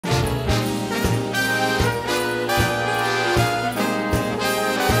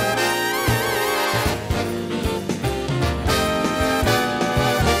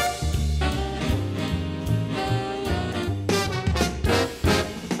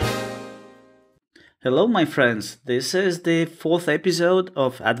Hello, my friends. This is the fourth episode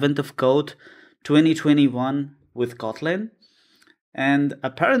of Advent of Code 2021 with Kotlin. And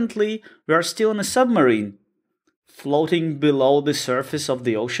apparently, we are still in a submarine floating below the surface of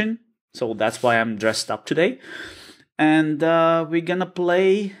the ocean. So that's why I'm dressed up today. And we're gonna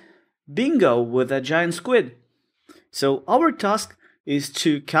play bingo with a giant squid. So our task is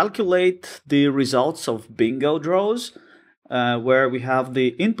to calculate the results of bingo draws, where we have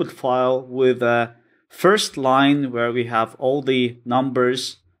the input file with a first line where we have all the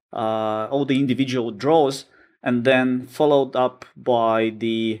numbers, all the individual draws, and then followed up by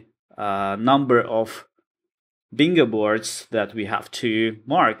the number of bingo boards that we have to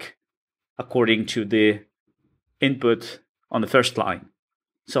mark according to the input on the first line.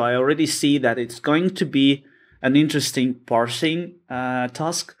 So I already see that it's going to be an interesting parsing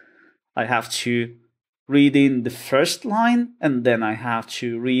task. I have to read in the first line, and then I have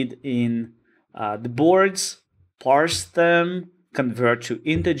to read in the boards, parse them, convert to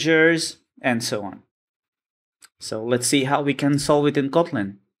integers, and so on. So let's see how we can solve it in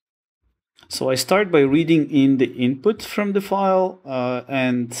Kotlin. So I start by reading in the input from the file,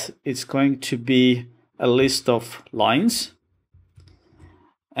 and it's going to be a list of lines.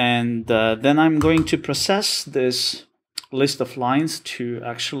 And then I'm going to process this list of lines to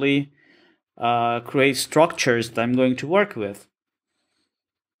actually create structures that I'm going to work with.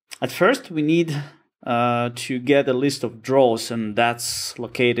 At first, we need to get a list of draws, and that's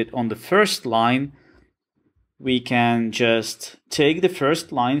located on the first line. We can just take the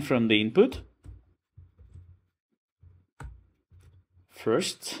first line from the input,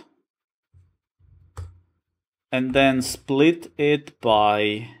 first, and then split it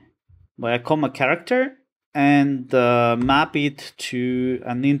by a comma character and map it to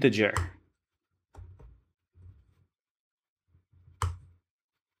an integer.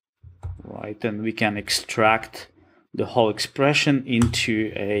 Right, and we can extract the whole expression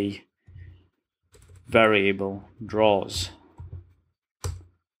into a variable draws.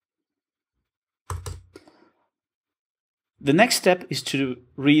 The next step is to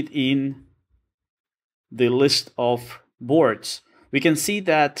read in the list of boards. We can see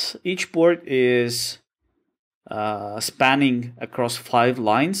that each board is spanning across 5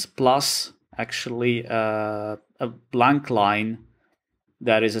 lines, plus actually a blank line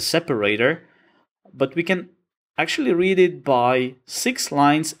that is a separator, but we can actually read it by 6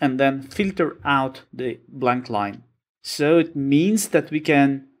 lines and then filter out the blank line. So it means that we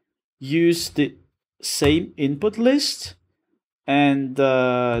can use the same input list and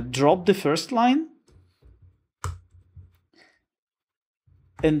drop the first line,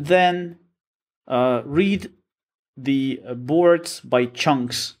 and then read the boards by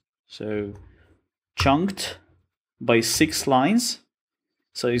chunks. So chunked by 6 lines.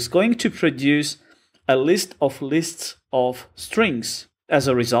 So it's going to produce a list of lists of strings as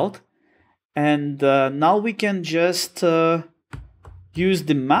a result. And now we can just use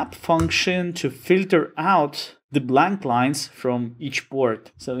the map function to filter out the blank lines from each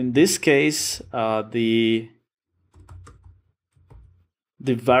board. So in this case, the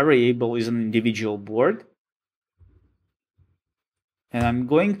variable is an individual board. And I'm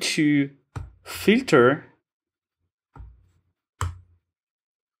going to filter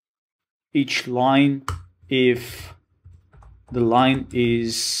each line if the line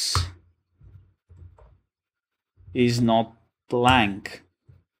is not blank,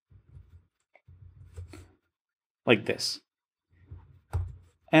 like this.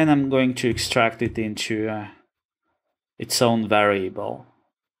 And I'm going to extract it into its own variable.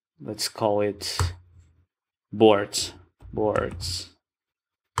 Let's call it boards.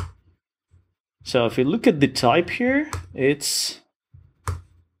 So if you look at the type here, it's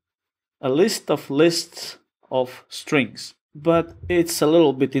a list of lists of strings, but it's a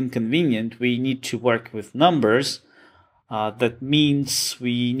little bit inconvenient. We need to work with numbers. That means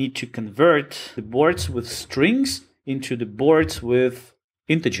we need to convert the boards with strings into the boards with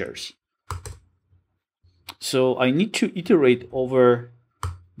integers. So I need to iterate over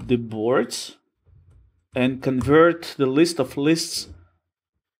the boards and convert the list of lists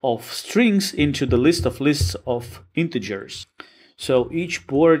of strings into the list of lists of integers. So each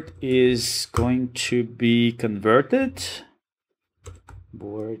board is going to be converted.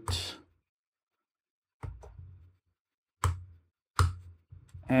 Board.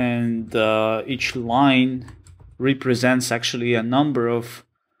 And each line represents actually a number of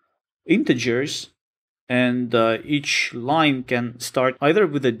integers. And each line can start either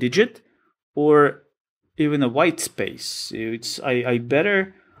with a digit or even a white space. I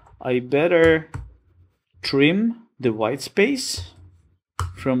better trim the white space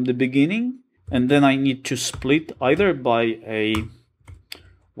from the beginning and then I need to split either by a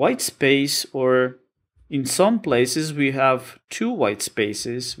white space, or in some places we have two white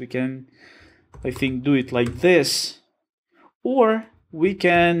spaces. We can, I think, do it like this, or we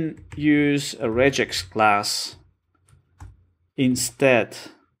can use a regex class instead,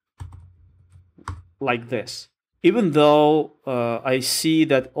 like this. Even though I see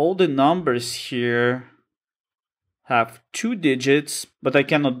that all the numbers here have 2 digits, but I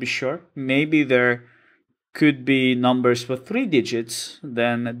cannot be sure. Maybe there could be numbers with 3 digits,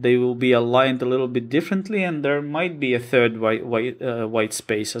 then they will be aligned a little bit differently, and there might be a third white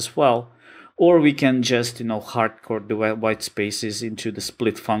space as well. Or we can just, hardcode the white spaces into the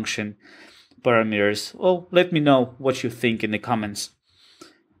split function parameters. Well, let me know what you think in the comments.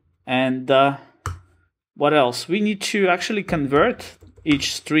 And what else? We need to actually convert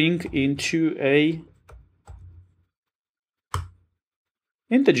each string into a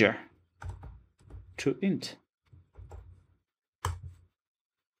integer, to int.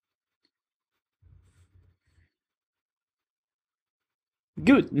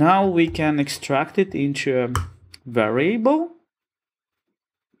 Good. Now we can extract it into a variable,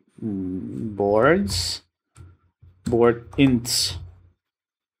 board ints,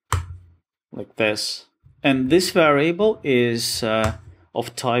 like this. And this variable is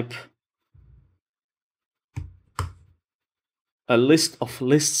of type a list of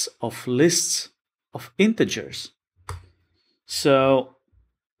lists of integers. So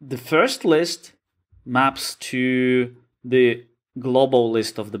the first list maps to the global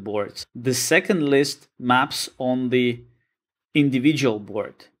list of the boards. The second list maps on the individual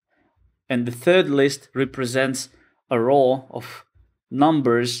board. And the third list represents a row of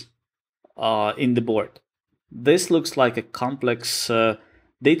numbers in the board. This looks like a complex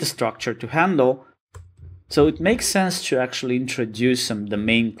data structure to handle, so it makes sense to actually introduce some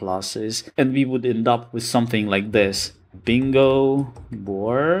domain classes, and we would end up with something like this: bingo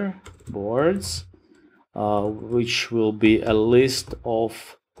boards, which will be a list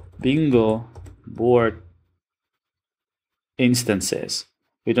of bingo board instances.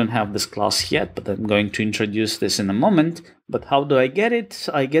 We don't have this class yet, but I'm going to introduce this in a moment. But how do I get it?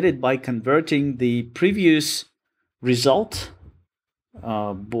 I get it by converting the previous result,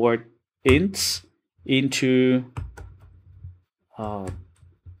 board ints, into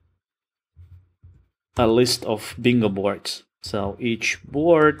a list of bingo boards. So each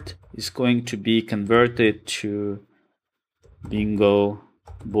board is going to be converted to bingo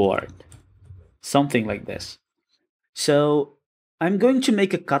board, something like this. So I'm going to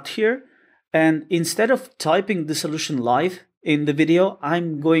make a cut here, and instead of typing the solution live in the video,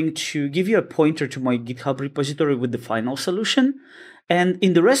 I'm going to give you a pointer to my GitHub repository with the final solution. And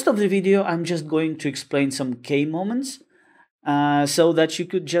in the rest of the video, I'm just going to explain some key moments so that you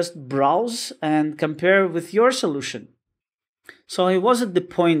could just browse and compare with your solution. So I was at the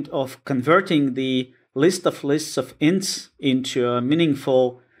point of converting the list of lists of ints into a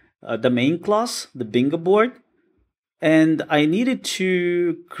meaningful domain class, the bingo board. And I needed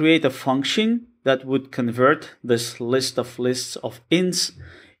to create a function that would convert this list of lists of ints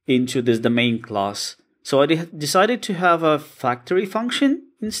into this domain class. So I decided to have a factory function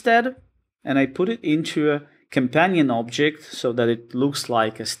instead, and I put it into a companion object so that it looks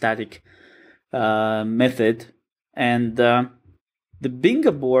like a static method. And the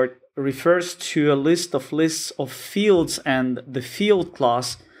bingo board refers to a list of lists of fields, and the field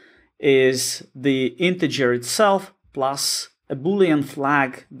class is the integer itself plus a Boolean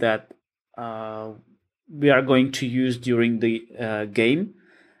flag that we are going to use during the game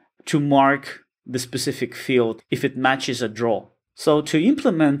to mark the specific field if it matches a draw. So to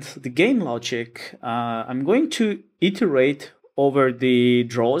implement the game logic, I'm going to iterate over the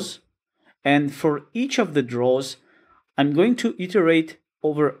draws, and for each of the draws, I'm going to iterate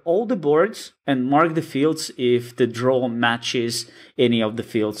over all the boards and mark the fields if the draw matches any of the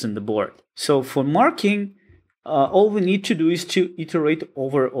fields in the board. So for marking, all we need to do is to iterate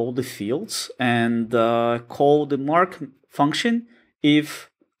over all the fields and call the mark function if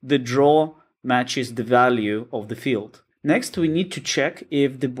the draw matches the value of the field. Next, we need to check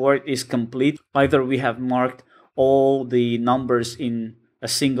if the board is complete. Either we have marked all the numbers in a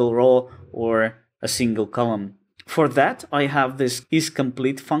single row or a single column. For that, I have this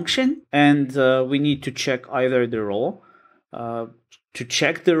isComplete function, and we need to check either the row. To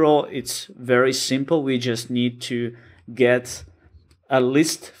check the row, it's very simple. We just need to get a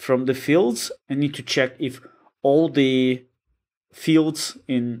list from the fields and need to check if all the fields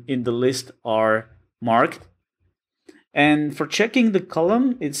in the list are marked. And for checking the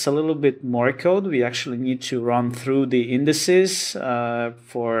column, it's a little bit more code. We actually need to run through the indices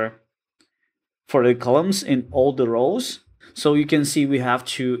for for the columns in all the rows. So you can see we have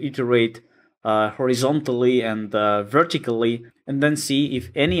to iterate horizontally and vertically, and then see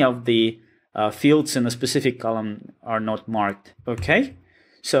if any of the fields in a specific column are not marked. Okay,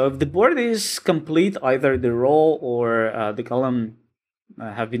 so if the board is complete, either the row or the column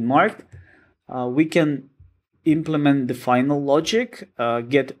have been marked, we can implement the final logic,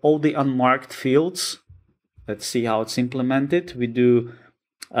 get all the unmarked fields. Let's see how it's implemented. We do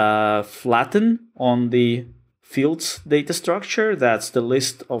flatten on the fields data structure. That's the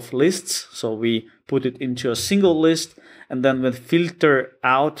list of lists. So we put it into a single list, and then we filter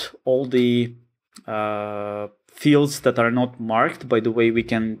out all the fields that are not marked. By the way, we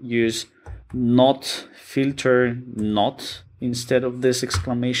can use not filter not instead of this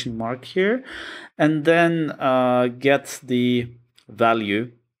exclamation mark here, and then get the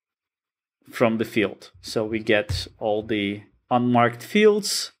value from the field. So we get all the unmarked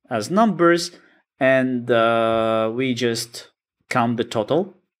fields as numbers, and we just count the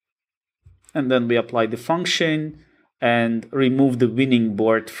total, and then we apply the function and remove the winning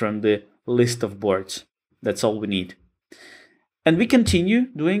board from the list of boards. That's all we need. And we continue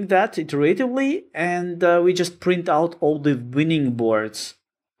doing that iteratively, and we just print out all the winning boards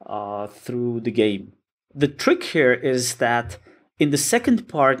through the game. The trick here is that in the second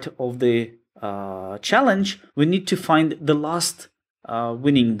part of the challenge, we need to find the last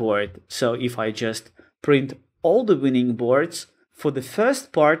winning board. So if I just print all the winning boards, for the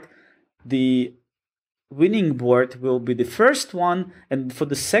first part, the winning board will be the first one, and for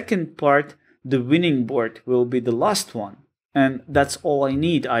the second part, the winning board will be the last one. And that's all I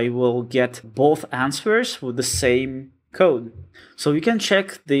need. I will get both answers with the same code. So you can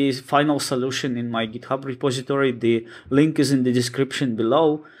check the final solution in my GitHub repository. The link is in the description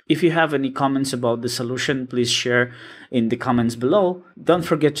below. If you have any comments about the solution, please share in the comments below. Don't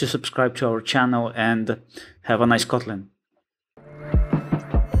forget to subscribe to our channel, and have a nice Kotlin.